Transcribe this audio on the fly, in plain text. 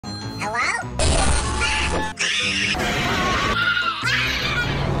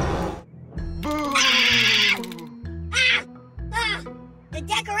The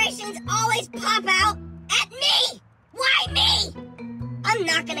decorations always pop out at me! Why me? I'm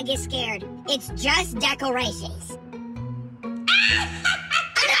not gonna get scared. It's just decorations. I'm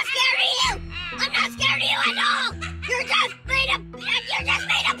not scared of you! I'm not scared of you at all! You're just made of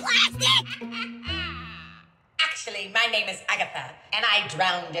plastic! Actually, my name is Agatha, and I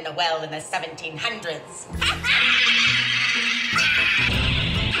drowned in a well in the 1700s.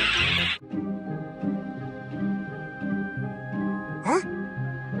 Huh?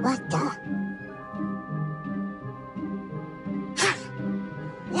 What the?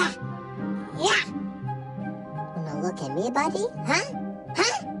 Yeah. Wanna look at me, buddy? Huh?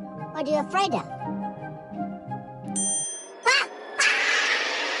 What are you afraid of?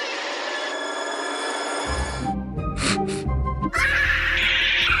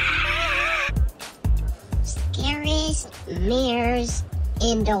 Scariest mirrors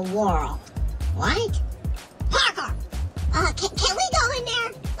in the world. What? Parker! Can we go in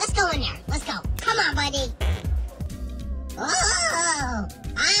there? Let's go in there. Let's go. Come on, buddy. Oh,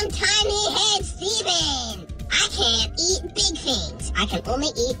 I'm Tiny Head StEvEn. I can't eat big things. I can only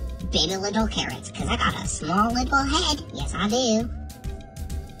eat baby little carrots because I got a small little head. Yes, I do.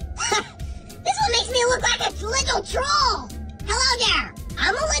 This one makes me look like a little troll. Hello there.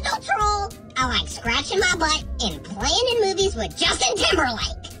 I'm a little troll. I like scratching my butt and playing in movies with Justin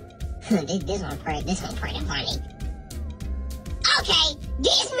Timberlake. This one's pretty funny. Okay,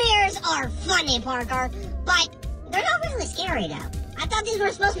 these mirrors are funny, Parker, but they're not really scary, though. I thought these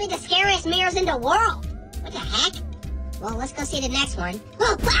were supposed to be the scariest mirrors in the world. What the heck? Well, let's go see the next one.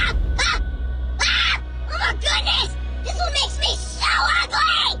 Oh, oh my goodness! This one makes me so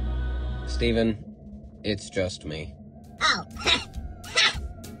ugly! StEvEn, it's just me. Oh.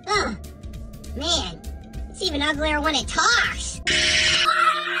 Oh. Man, it's even uglier when it talks.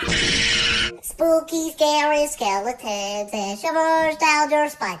 Spooky, scary skeletons and shivers down your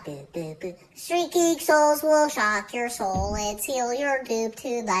spine. Boo, boo, boo. Shrieking souls will shock your soul and seal your goop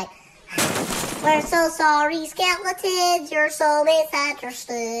tonight. We're so sorry, skeletons, your soul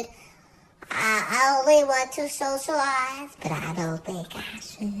misunderstood. I only want to socialize, but I don't think I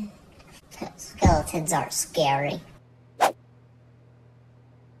should. Skeletons aren't scary.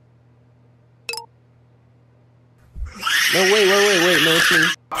 No, wait, no, it's me.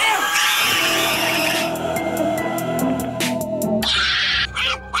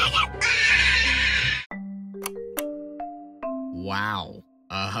 Wow.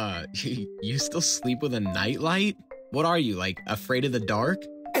 You still sleep with a nightlight? What are you, like, afraid of the dark?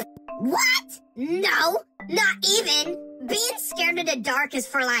 What? No, not even. Being scared of the dark is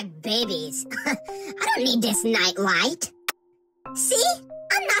for, like, babies. I don't need this nightlight. See?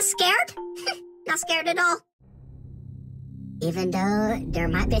 I'm not scared. Not scared at all. Even though there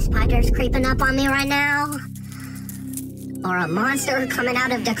might be spiders creeping up on me right now, or a monster coming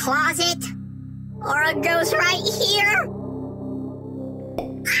out of the closet, or a ghost right here.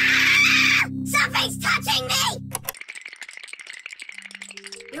 Ah! Something's touching me!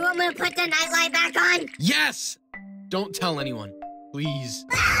 You want me to put the nightlight back on? Yes! Don't tell anyone, please.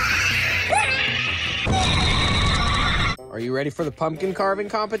 Are you ready for the pumpkin carving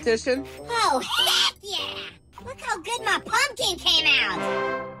competition? Oh, heck yeah! Look how good my pumpkin came out!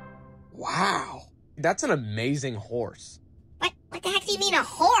 Wow, that's an amazing horse. What the heck do you mean a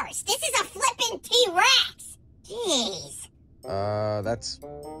horse? This is a flippin' T-Rex! Jeez. That's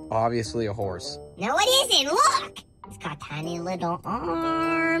obviously a horse. No, it isn't, look! It's got tiny little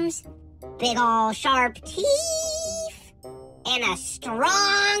arms, big ol' sharp teeth, and a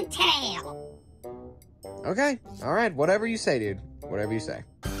strong tail. Okay, alright, whatever you say, dude. Whatever you say.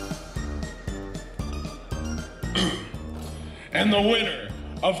 And the winner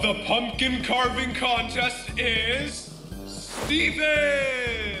of the pumpkin carving contest is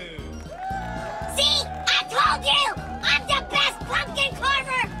StEvEn! See? I told you! I'm the best pumpkin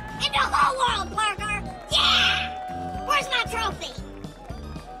carver in the whole world, Parker! Yeah! Where's my trophy?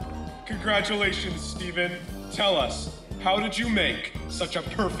 Congratulations, StEvEn. Tell us, how did you make such a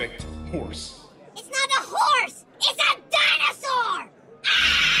perfect horse? It's not a horse! It's a dinosaur!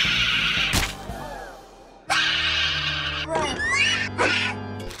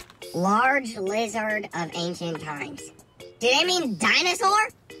 Large lizard of ancient times. Do they mean dinosaur?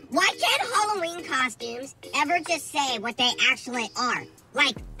 Why can't Halloween costumes ever just say what they actually are?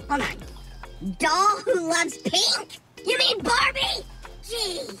 Like, hold on. Doll who loves pink? You mean Barbie?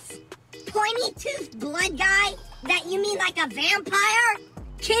 Jeez. Pointy-toothed blood guy? That you mean like a vampire?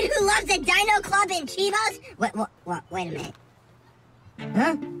 Kid who loves a dino club in Chivas? Wait a minute.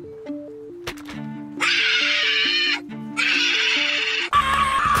 Huh? Ah!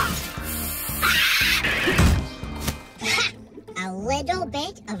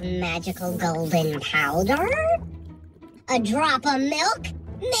 magical golden powder? A drop of milk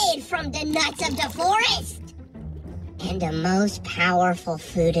made from the nuts of the forest? And the most powerful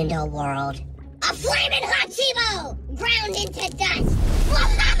food in the world, a flaming hot Chibo ground into dust!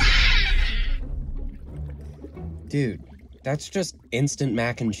 Dude, that's just instant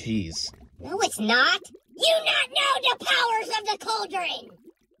mac and cheese. No, it's not. You not know the powers of the cauldron.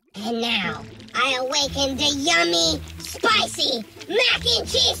 And now, I awaken the yummy, spicy mac and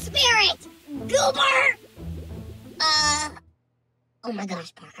cheese spirit, Goober! Oh my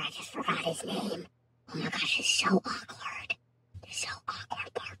gosh, Parker, I just forgot his name. Oh my gosh, it's so awkward. It's so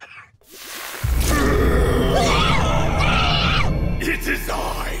awkward, Parker. It is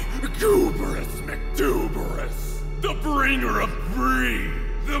I, Gooberus McDooberus, the bringer of brie,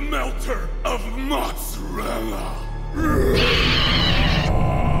 the melter of mozzarella.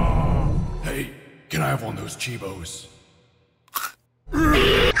 Hey, can I have one of those Chibos?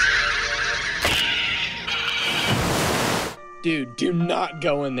 Dude, do not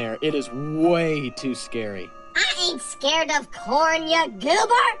go in there. It is way too scary. I ain't scared of corn, you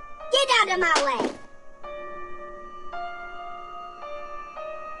goober! Get out of my way!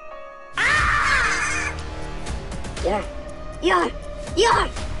 Ah! You're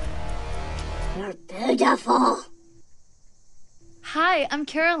beautiful. Hi, I'm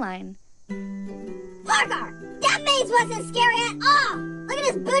Caroline. Parker, that maze wasn't scary at all. Look at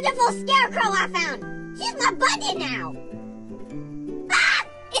this beautiful scarecrow I found. She's my buddy now. Ah!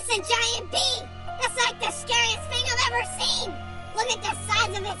 It's a giant bee. That's like the scariest thing I've ever seen. Look at the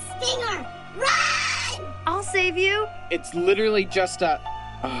size of its stinger. Run! I'll save you. It's literally just a...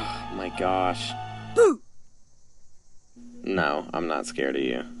 Oh my gosh. Boo! No, I'm not scared of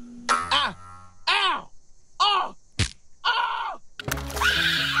you. Ah! Ow! Oh! Oh!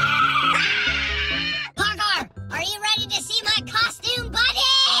 Parker, are you ready to see my costume,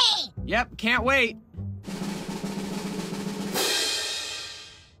 buddy? Yep, can't wait.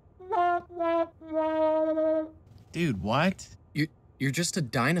 Dude, what? You're just a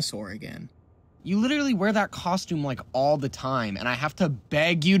dinosaur again. You literally wear that costume like all the time, and I have to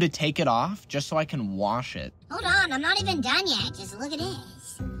beg you to take it off just so I can wash it. Hold on, I'm not even done yet. Just look at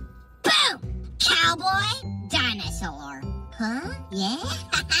this. Boom! Cowboy, dinosaur. Huh? Yeah?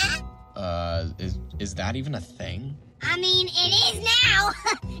 Is that even a thing? I mean, it is now.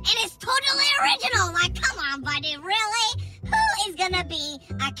 And it's totally original. Like, come on, buddy, really? Who is gonna be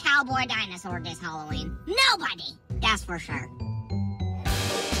a cowboy dinosaur this Halloween? Nobody. That's for sure.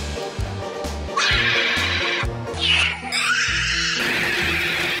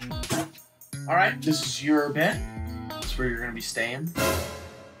 All right, this is your bed. That's where you're gonna be staying.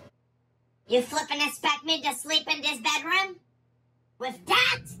 You flippin' expect me to sleep in this bedroom? With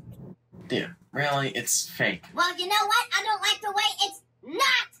that? Dude, really? It's fake. Well, you know what? I don't like the way it's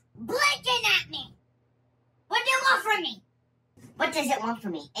not blinking at me. What do you want from me? What does it want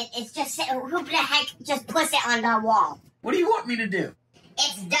from me? It's just, who the heck just puts it on the wall? What do you want me to do?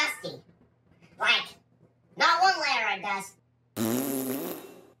 It's dusty. Like, not one layer of dust.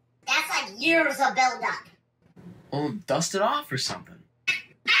 That's like years of buildup. Well, dust it off or something.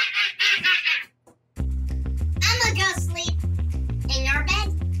 I'm gonna go sleep in your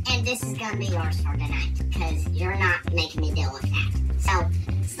bed, and this is gonna be yours for tonight, because you're not making me deal with that. So,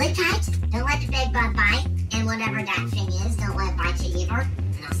 sleep tight, don't let the big bug bite, and whatever that thing is, don't let it bite you either,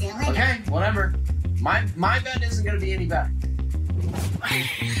 and I'll see you later. Okay, whatever. My bed isn't gonna be any better.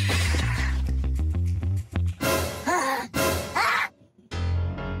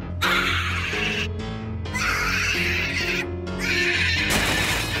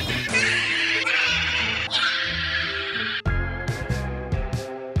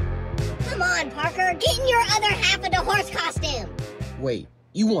 Come on, Parker, get in your other half of the horse costume. Wait,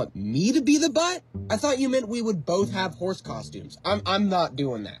 you want me to be the butt? I thought you meant we would both have horse costumes. I'm not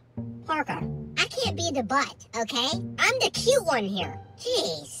doing that. Parker, I can't be the butt, okay? I'm the cute one here.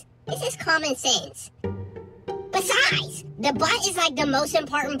 Jeez, this is common sense. Besides, the butt is like the most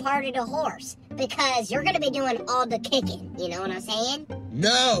important part of the horse, because you're gonna be doing all the kicking, you know what I'm saying?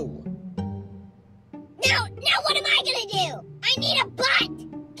 No! Now what am I gonna do? I need a butt!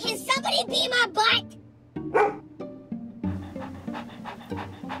 Can somebody be my butt?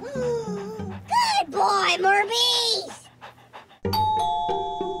 Good boy, Murbies!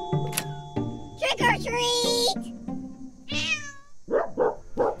 Trick or treat!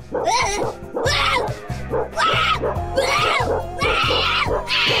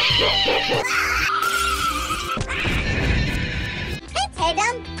 Hey,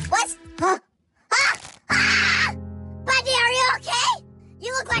 Tatum, what's... Buddy, are you okay? You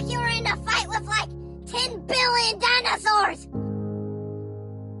look like you were in a fight with like 10 billion dinosaurs.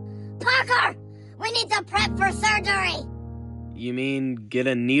 Parker! We need to prep for surgery! You mean get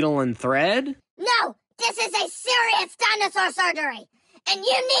a needle and thread? No! This is a serious dinosaur surgery! And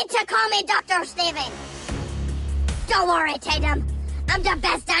you need to call me Dr. StEvEn! Don't worry, Tatum. I'm the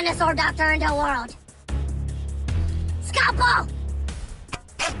best dinosaur doctor in the world. Scalpel!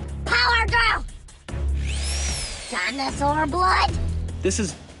 Power drill! Dinosaur blood? This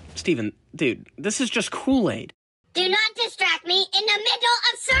is... StEvEn, dude, this is just Kool-Aid. Do not distract me in the middle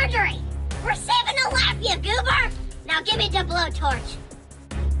of surgery! We're saving a laugh, you goober! Now give me the blowtorch.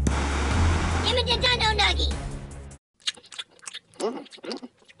 Give me the dino nuggie.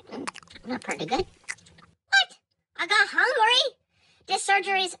 Not pretty good. What? I got hungry? This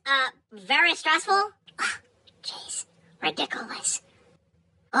surgery's, very stressful? Jeez, ridiculous.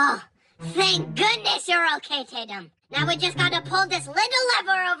 Oh, thank goodness you're okay, Tatum. Now we just gotta pull this little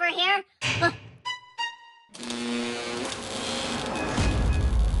lever over here.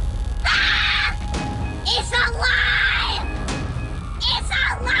 Ah! It's alive! It's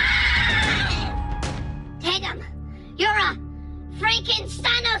alive! Tatum, you're a freaking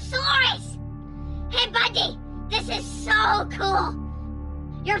Stenosaurus! Hey, buddy, this is so cool.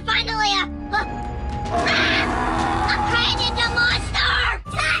 You're finally a predator monster!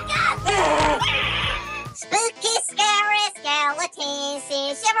 Spooky, scary skeletons,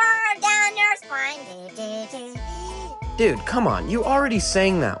 shiver down your spine. Dude, come on, you already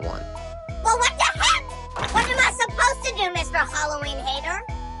sang that one. Well, what the heck? What am I supposed to do, Mr. Halloween hater?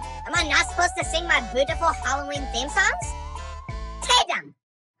 Am I not supposed to sing my beautiful Halloween theme songs? Tatum,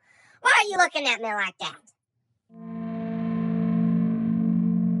 why are you looking at me like that?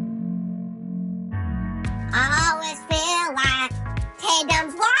 I always feel like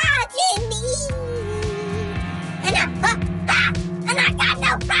Tatum's watching me. And I got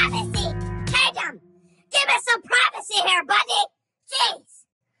no privacy. Tatum, give me some privacy here, buddy. Jeez.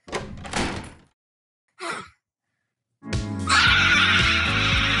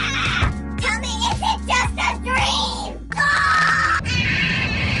 Tell me, is it just a dream?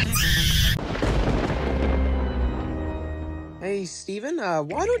 Hey, StEvEn,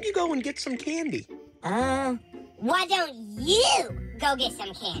 why don't you go and get some candy? Why don't you go get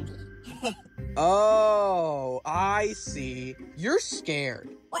some candy? Oh, I see. You're scared.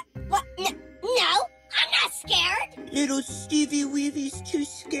 What? No, I'm not scared. Little Stevie Weevy's too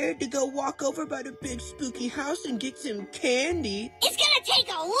scared to go walk over by the big spooky house and get some candy. It's gonna take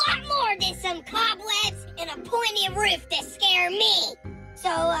a lot more than some cobwebs and a pointy roof to scare me. So,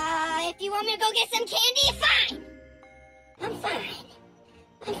 if you want me to go get some candy, fine. I'm fine.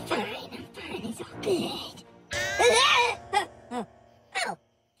 It's all good. Oh,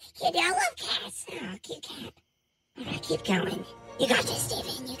 kitty, I love cats. Oh, cute cat. All right, keep going. You got this,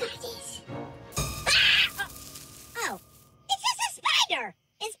 StEvEn. You got this. Ah! Oh, it's just a spider.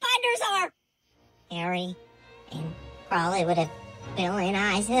 And spiders are hairy and probably would have billion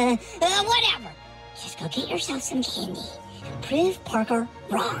eyes. Whatever. Just go get yourself some candy. Prove Parker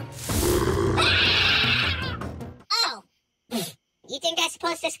wrong. Ah! Oh. You think that's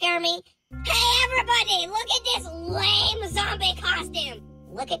supposed to scare me? Hey, everybody, look at this lame zombie costume.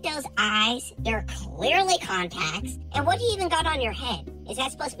 Look at those eyes. They're clearly contacts. And what do you even got on your head? Is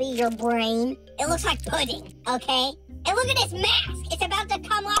that supposed to be your brain? It looks like pudding, okay? And look at this mask. It's about to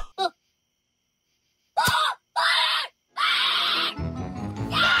come off.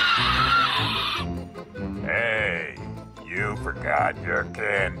 Hey, you forgot your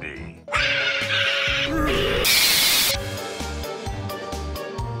candy.